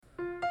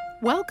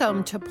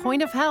Welcome to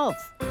Point of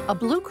Health, a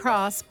Blue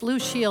Cross Blue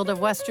Shield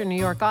of Western New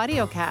York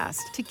audiocast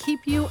to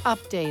keep you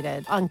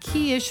updated on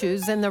key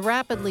issues in the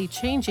rapidly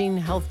changing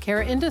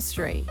healthcare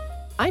industry.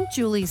 I'm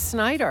Julie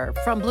Snyder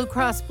from Blue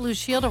Cross Blue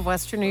Shield of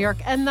Western New York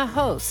and the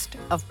host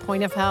of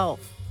Point of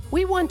Health.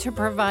 We want to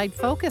provide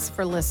focus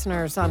for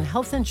listeners on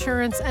health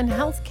insurance and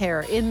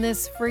healthcare in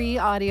this free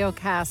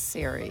audiocast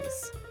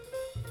series.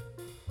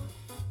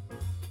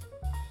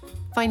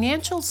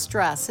 Financial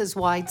stress is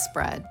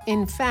widespread.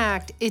 In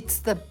fact, it's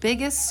the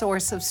biggest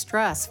source of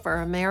stress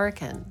for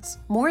Americans.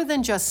 More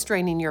than just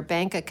straining your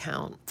bank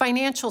account,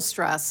 financial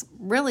stress,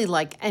 really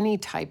like any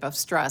type of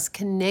stress,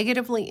 can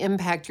negatively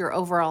impact your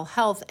overall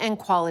health and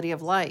quality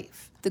of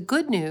life. The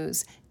good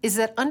news is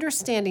that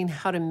understanding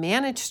how to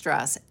manage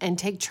stress and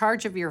take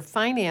charge of your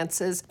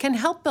finances can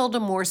help build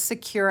a more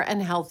secure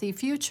and healthy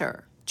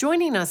future.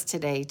 Joining us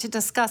today to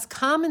discuss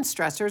common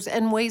stressors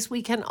and ways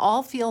we can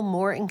all feel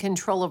more in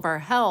control of our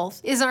health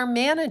is our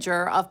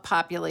manager of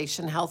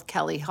population health,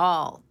 Kelly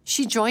Hall.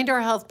 She joined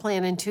our health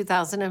plan in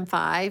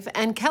 2005,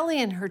 and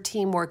Kelly and her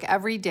team work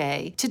every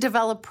day to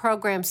develop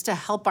programs to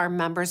help our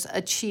members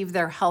achieve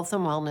their health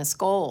and wellness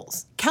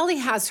goals. Kelly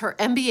has her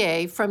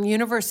MBA from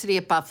University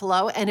at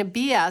Buffalo and a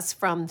BS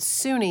from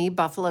SUNY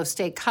Buffalo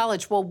State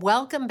College. Well,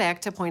 welcome back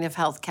to Point of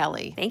Health,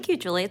 Kelly. Thank you,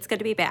 Julie. It's good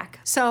to be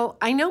back. So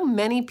I know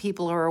many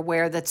people are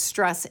aware that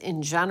stress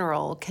in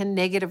general can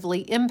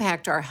negatively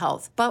impact our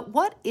health, but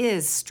what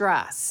is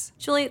stress?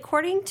 Julie,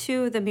 according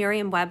to the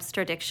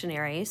Merriam-Webster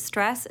dictionary,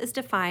 stress is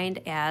defined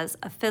as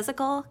a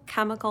physical,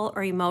 chemical,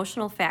 or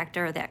emotional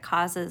factor that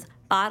causes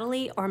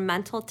bodily or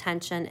mental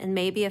tension and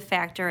may be a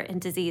factor in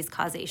disease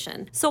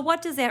causation. So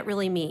what does that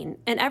really mean?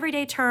 In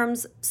everyday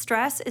terms,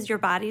 stress is your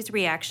body's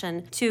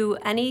reaction to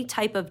any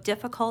type of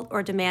difficult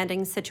or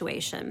demanding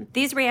situation.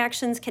 These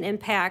reactions can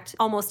impact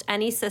almost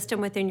any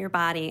system within your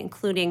body,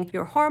 including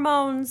your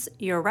hormones,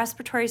 your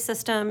respiratory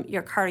system,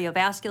 your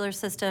cardiovascular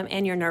system,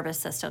 and your nervous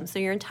system. So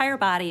your entire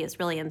body is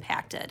really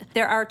impacted.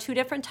 There are two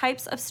different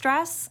types of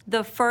stress.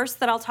 The first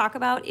that I'll talk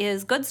about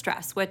is good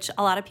stress, which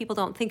a lot of people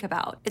don't think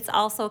about. It's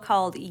also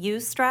called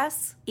eustress,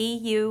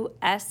 E-U-S-T-R-E-S-S.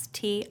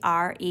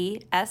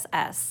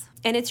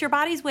 And it's your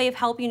body's way of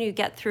helping you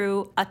get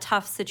through a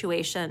tough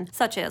situation,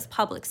 such as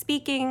public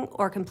speaking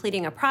or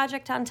completing a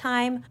project on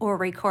time or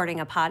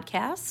recording a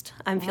podcast.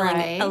 I'm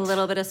feeling a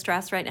little bit of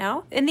stress right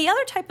now. And the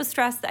other type of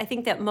stress that I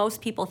think that most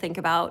people think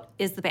about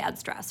is the bad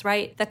stress,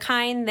 right? The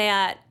kind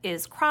that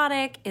is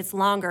chronic, it's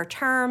longer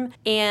term,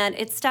 and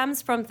it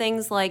stems from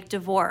things like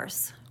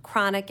divorce,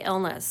 chronic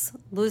illness,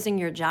 losing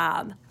your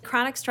job.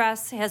 Chronic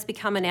stress has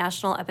become a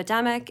national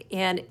epidemic,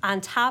 and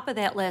on top of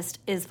that list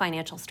is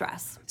financial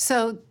stress.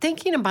 So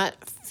thinking about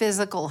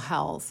physical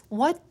health,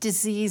 what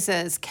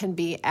diseases can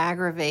be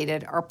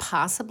aggravated or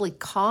possibly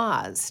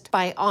caused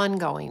by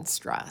ongoing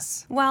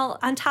stress? Well,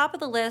 on top of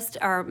the list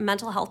are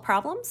mental health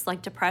problems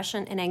like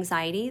depression and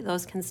anxiety.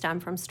 Those can stem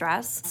from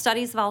stress.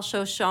 Studies have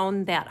also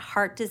shown that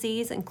heart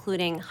disease,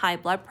 including high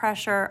blood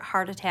pressure,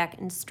 heart attack,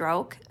 and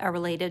stroke, are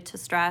related to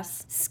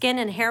stress. Skin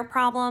and hair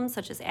problems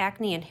such as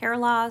acne and hair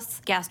loss,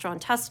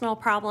 gastrointestinal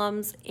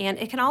problems, and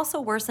it can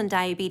also worsen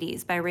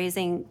diabetes by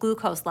raising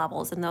glucose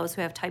levels in those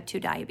who have type 2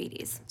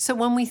 diabetes. So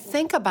when we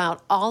think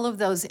about all of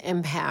those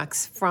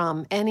impacts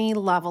from any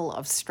level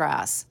of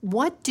stress,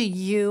 what do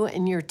you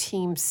and your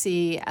team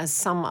see as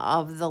some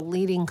of the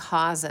leading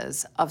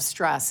causes of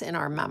stress in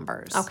our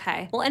members?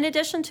 Okay. Well, in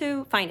addition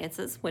to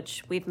finances,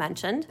 which we've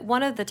mentioned,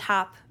 one of the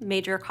top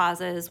major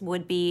causes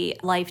would be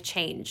life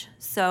change.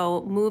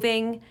 So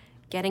moving,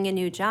 getting a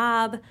new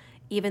job,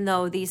 even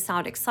though these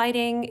sound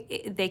exciting,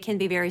 they can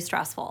be very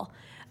stressful.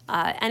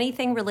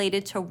 Anything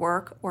related to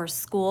work or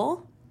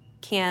school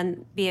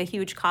can be a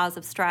huge cause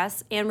of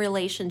stress, and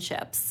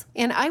relationships.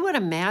 And I would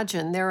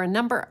imagine there are a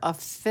number of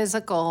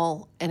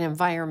physical and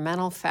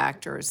environmental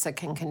factors that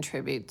can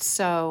contribute.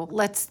 So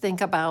let's think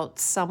about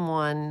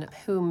someone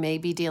who may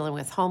be dealing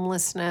with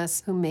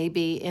homelessness, who may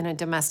be in a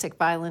domestic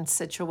violence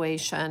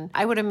situation.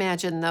 I would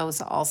imagine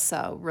those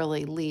also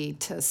really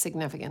lead to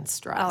significant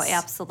stress. Oh,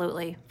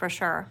 absolutely, for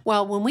sure.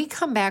 Well, when we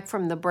come back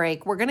from the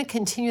break, we're going to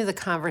continue the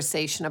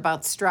conversation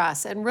about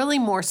stress, and really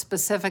more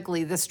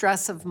specifically, the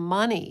stress of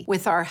money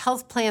with our health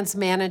plans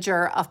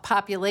manager of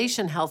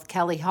population health,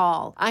 Kelly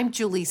Hall. I'm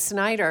Julie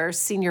Snyder,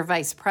 Senior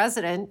Vice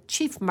President,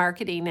 Chief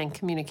Marketing and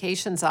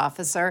Communications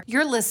Officer.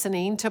 You're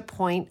listening to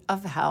Point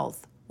of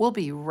Health. We'll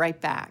be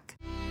right back.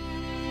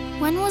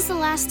 When was the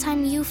last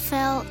time you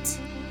felt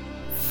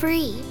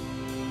free?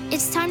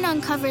 It's time to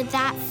uncover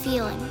that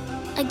feeling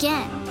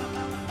again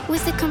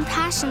with the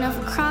compassion of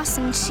a cross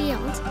and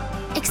shield,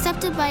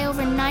 accepted by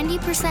over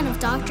 90% of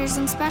doctors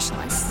and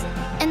specialists,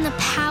 and the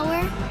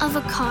power of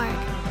a card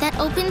that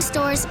opens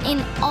doors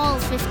in all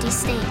 50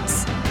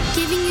 states,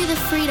 giving you the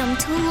freedom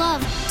to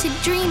love, to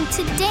dream,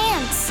 to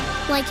dance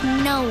like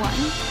no one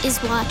is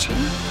watching.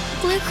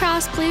 Blue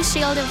Cross Blue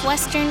Shield of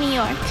Western New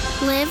York.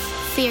 Live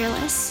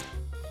fearless.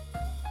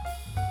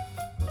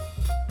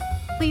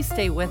 Please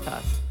stay with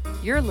us.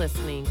 You're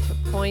listening to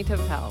Point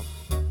of Health.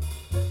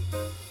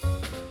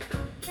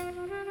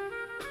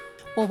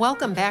 Well,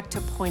 welcome back to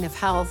Point of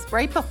Health.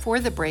 Right before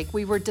the break,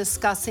 we were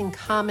discussing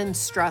common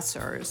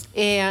stressors.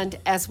 And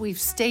as we've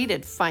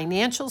stated,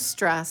 financial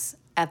stress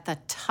at the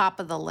top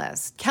of the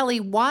list. Kelly,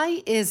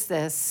 why is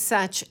this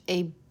such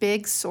a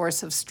big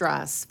source of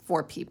stress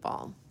for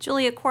people?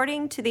 Julie,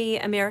 according to the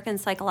American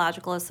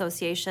Psychological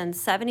Association,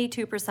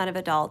 72% of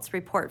adults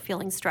report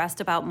feeling stressed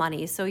about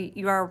money. So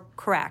you are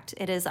correct.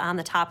 It is on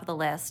the top of the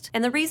list.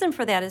 And the reason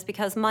for that is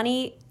because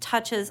money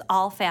touches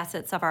all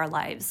facets of our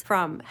lives,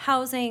 from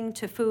housing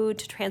to food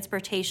to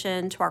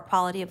transportation to our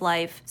quality of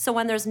life. So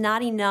when there's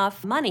not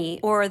enough money,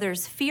 or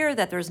there's fear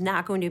that there's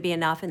not going to be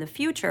enough in the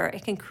future,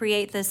 it can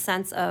create this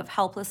sense of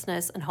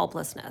helplessness and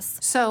hopelessness.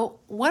 So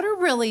what are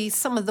really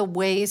some of the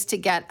ways to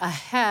get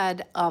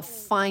ahead of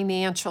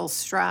financial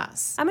stress?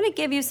 I'm going to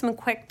give you some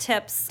quick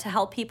tips to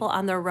help people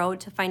on their road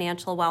to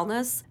financial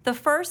wellness. The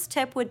first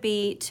tip would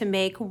be to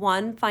make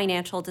one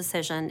financial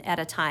decision at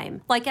a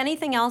time. Like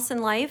anything else in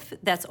life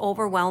that's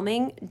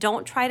overwhelming,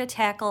 don't try to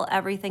tackle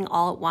everything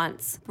all at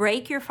once.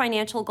 Break your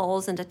financial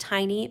goals into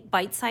tiny,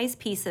 bite-sized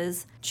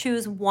pieces.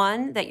 Choose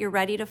one that you're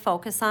ready to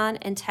focus on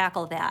and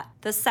tackle that.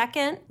 The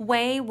second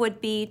way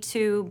would be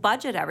to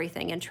budget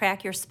everything and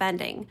track your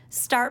spending.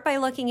 Start by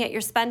looking at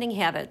your spending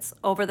habits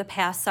over the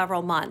past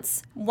several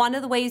months. One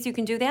of the ways you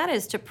can do that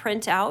is to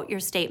print out your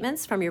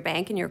statements from your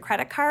bank and your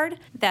credit card.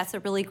 That's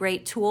a really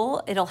great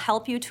tool. It'll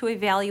help you to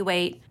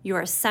evaluate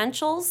your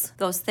essentials,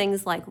 those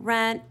things like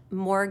rent,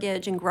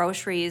 mortgage, and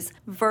groceries,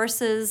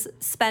 versus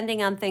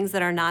spending on things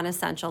that are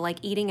non-essential, like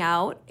eating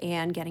out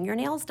and getting your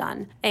nails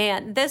done.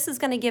 And this is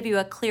going to give you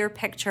a clear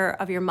picture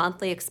of your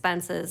monthly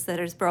expenses that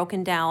is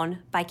broken down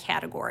by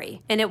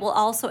category. And it will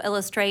also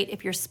illustrate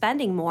if you're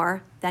spending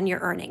more than you're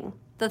earning.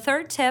 The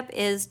third tip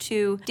is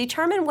to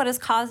determine what is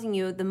causing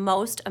you the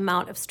most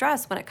amount of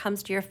stress when it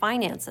comes to your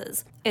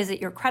finances. Is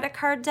it your credit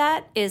card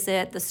debt? Is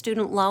it the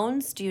student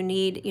loans? Do you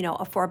need,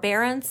 a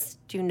forbearance?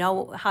 Do you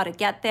know how to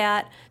get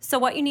that? So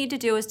what you need to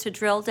do is to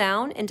drill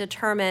down and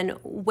determine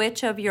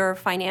which of your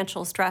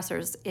financial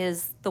stressors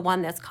is the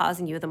one that's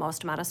causing you the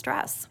most amount of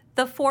stress.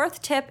 The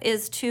fourth tip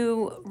is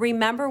to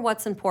remember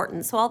what's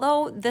important. So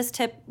although this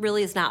tip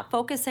really is not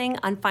focusing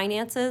on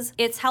finances,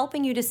 it's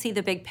helping you to see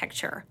the big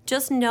picture.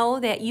 Just know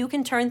that you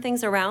can turn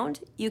things around.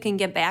 You can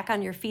get back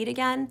on your feet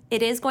again.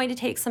 It is going to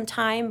take some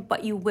time,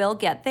 but you will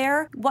get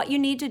there. What you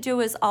need to do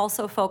is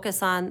also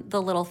focus on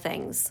the little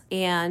things.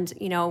 And,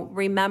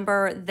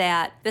 remember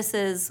that this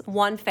is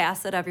one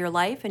facet of your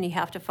life and you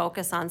have to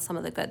focus on some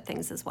of the good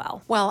things as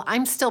well. Well,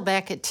 I'm still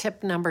back at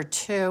tip number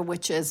 2,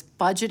 which is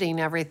budgeting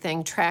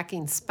everything,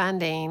 tracking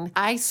spending.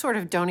 I sort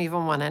of don't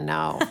even want to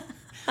know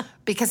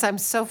because I'm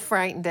so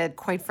frightened at,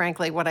 quite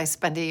frankly, what I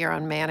spend a year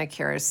on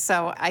manicures.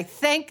 So I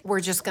think we're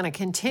just going to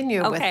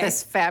continue with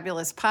this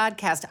fabulous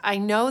podcast. I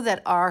know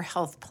that our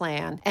health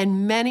plan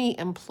and many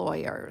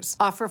employers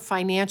offer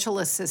financial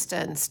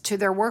assistance to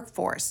their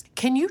workforce.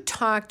 Can you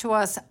talk to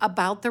us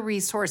about the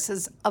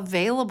resources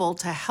available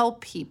to help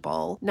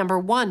people, number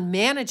 1,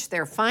 manage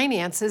their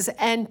finances,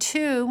 and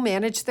 2,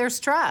 manage their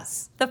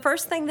stress? The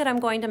first thing that I'm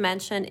going to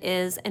mention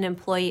is an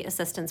employee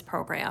assistance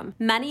program.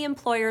 Many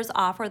employers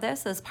offer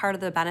this as part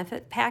of the benefit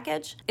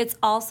package. It's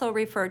also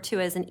referred to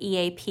as an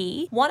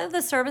EAP. One of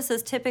the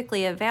services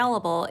typically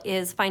available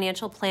is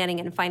financial planning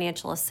and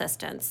financial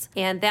assistance,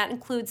 and that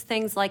includes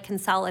things like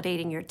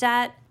consolidating your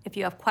debt, if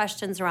you have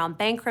questions around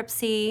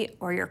bankruptcy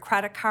or your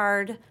credit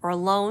card or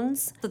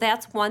loans. So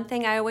that's one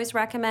thing I always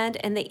recommend.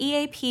 And the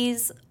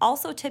EAPs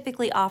also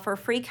typically offer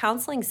free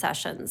counseling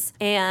sessions.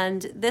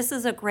 And this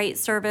is a great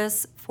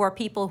service for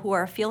people who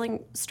are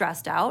feeling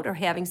stressed out or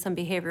having some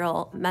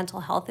behavioral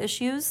mental health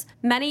issues.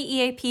 Many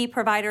EAP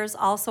providers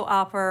also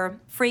offer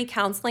free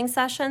counseling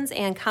sessions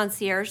and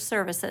concierge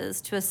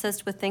services to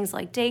assist with things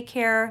like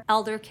daycare,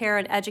 elder care,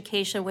 and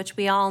education, which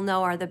we all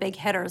know are the big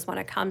hitters when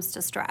it comes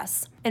to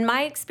stress. In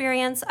my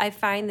experience, I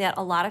find that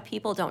a lot of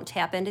people don't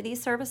tap into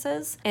these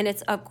services, and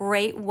it's a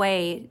great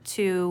way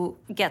to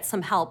get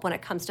some help when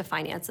it comes to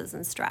finances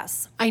and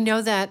stress. I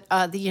know that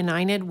the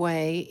United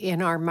Way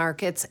in our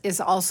markets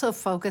is also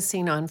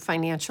focusing on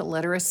financial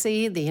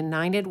literacy. The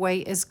United Way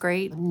is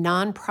great.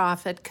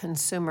 Nonprofit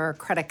consumer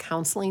credit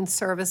counseling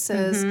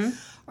services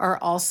are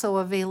also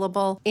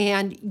available.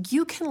 And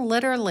you can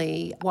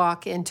literally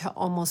walk into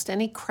almost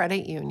any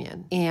credit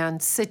union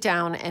and sit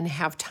down and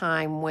have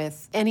time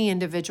with any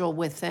individual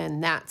within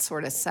that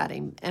sort of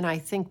setting. And I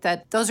think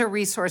that those are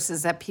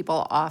resources that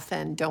people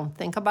often don't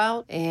think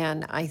about.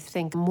 And I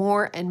think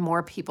more and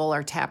more people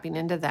are tapping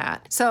into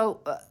that.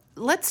 So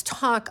let's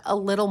talk a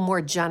little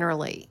more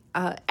generally.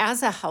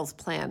 As a health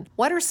plan,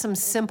 what are some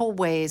simple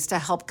ways to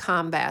help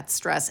combat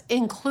stress,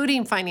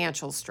 including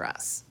financial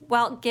stress?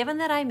 Well, given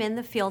that I'm in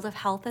the field of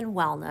health and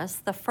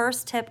wellness, the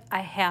first tip I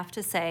have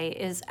to say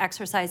is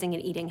exercising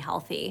and eating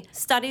healthy.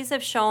 Studies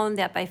have shown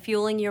that by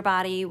fueling your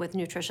body with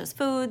nutritious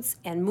foods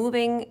and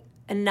moving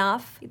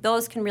enough,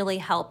 those can really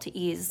help to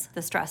ease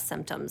the stress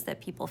symptoms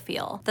that people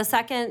feel. The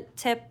second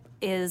tip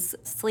is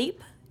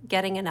sleep.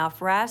 Getting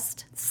enough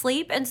rest.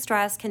 Sleep and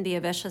stress can be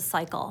a vicious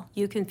cycle.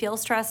 You can feel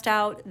stressed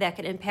out, that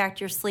can impact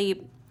your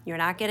sleep. You're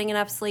not getting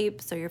enough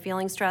sleep, so you're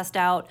feeling stressed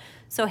out.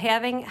 So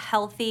having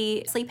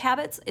healthy sleep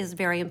habits is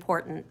very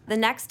important. The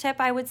next tip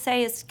I would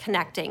say is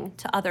connecting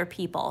to other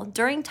people.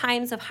 During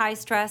times of high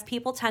stress,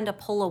 people tend to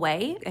pull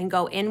away and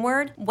go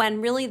inward,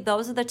 when really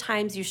those are the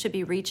times you should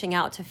be reaching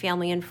out to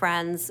family and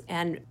friends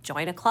and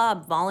join a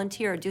club,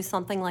 volunteer, do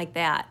something like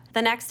that.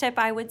 The next tip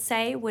I would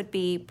say would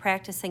be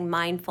practicing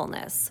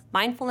mindfulness.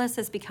 Mindfulness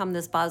has become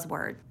this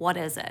buzzword. What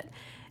is it?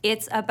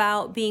 It's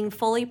about being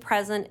fully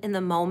present in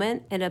the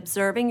moment and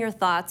observing your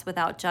thoughts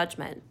without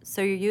judgment.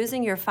 So you're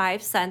using your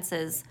 5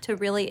 senses to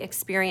really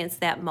experience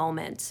that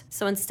moment.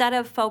 So instead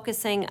of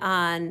focusing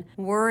on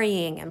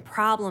worrying and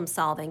problem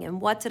solving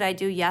and what did I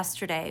do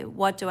yesterday,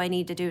 what do I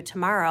need to do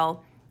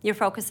tomorrow, you're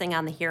focusing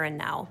on the here and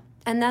now.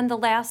 And then the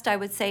last I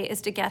would say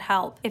is to get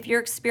help. If you're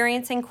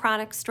experiencing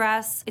chronic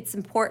stress, it's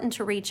important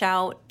to reach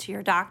out to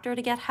your doctor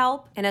to get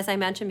help. And as I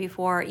mentioned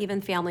before, even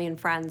family and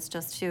friends,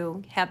 just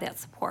to have that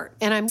support.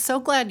 And I'm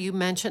so glad you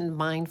mentioned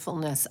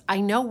mindfulness.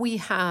 I know we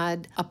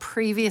had a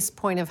previous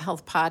Point of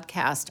Health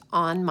podcast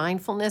on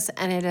mindfulness,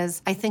 and it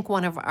is, I think,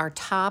 one of our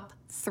top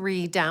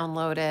 3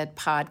 downloaded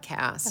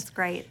podcasts. That's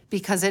great.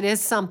 Because it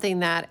is something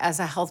that as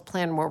a health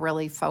plan we're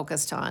really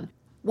focused on.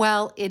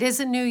 Well, it is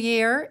a new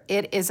year.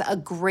 It is a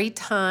great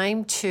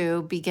time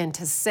to begin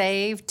to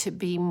save, to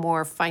be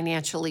more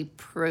financially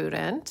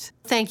prudent.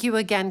 Thank you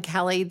again,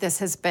 Kelly. This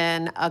has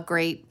been a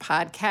great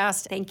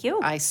podcast. Thank you.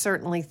 I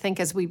certainly think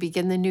as we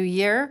begin the new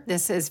year,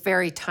 this is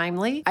very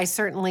timely. I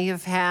certainly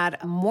have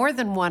had more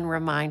than one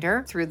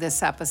reminder through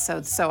this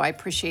episode, so I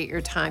appreciate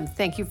your time.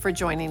 Thank you for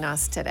joining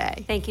us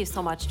today. Thank you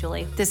so much,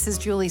 Julie. This is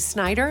Julie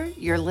Snyder.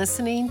 You're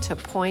listening to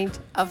Point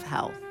of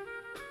Health.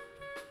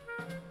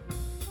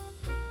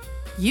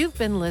 You've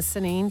been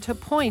listening to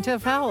Point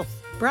of Health,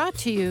 brought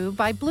to you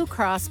by Blue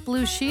Cross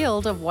Blue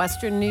Shield of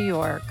Western New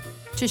York.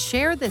 To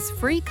share this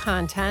free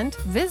content,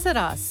 visit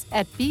us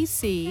at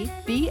bcbswny.com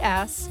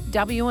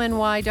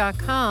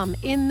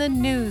in the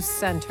News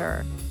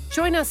Center.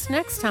 Join us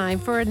next time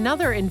for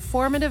another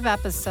informative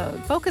episode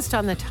focused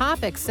on the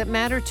topics that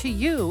matter to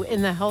you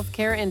in the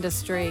healthcare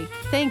industry.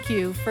 Thank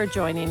you for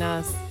joining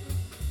us.